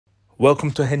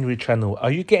Welcome to Henry channel. Are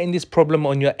you getting this problem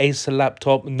on your Acer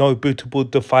laptop, no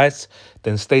bootable device?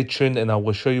 Then stay tuned and I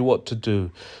will show you what to do.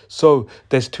 So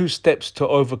there's two steps to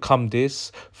overcome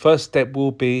this. First step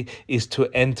is to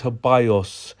enter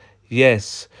BIOS.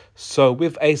 Yes, so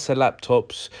with Acer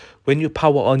laptops, when you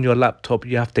power on your laptop,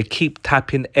 you have to keep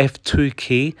tapping F2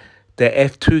 key. The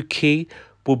F2 key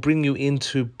will bring you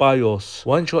into BIOS.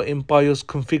 Once you're in BIOS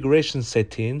configuration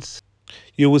settings,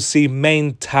 you will see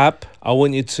main tab. I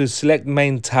want you to select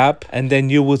main tab and then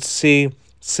you will see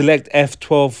select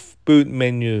F12 boot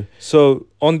menu. So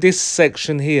on this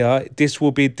section here, this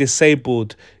will be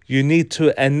disabled. You need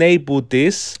to enable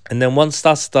this, and then once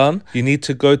that's done, you need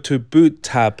to go to boot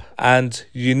tab and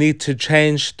you need to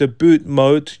change the boot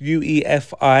mode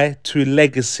UEFI to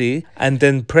legacy, and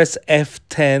then press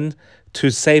F10 to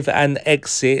save and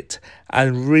exit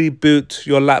and reboot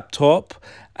your laptop,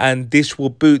 and this will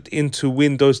boot into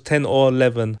Windows 10 or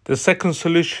 11. The second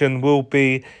solution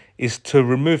is to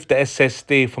remove the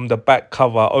SSD from the back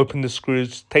cover. Open the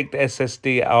screws, take the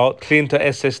SSD out, clean the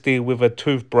SSD with a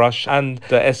toothbrush and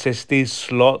the SSD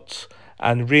slot,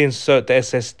 and reinsert the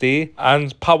SSD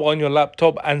and power on your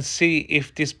laptop and see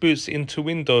if this boots into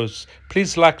Windows.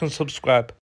 Please like and subscribe.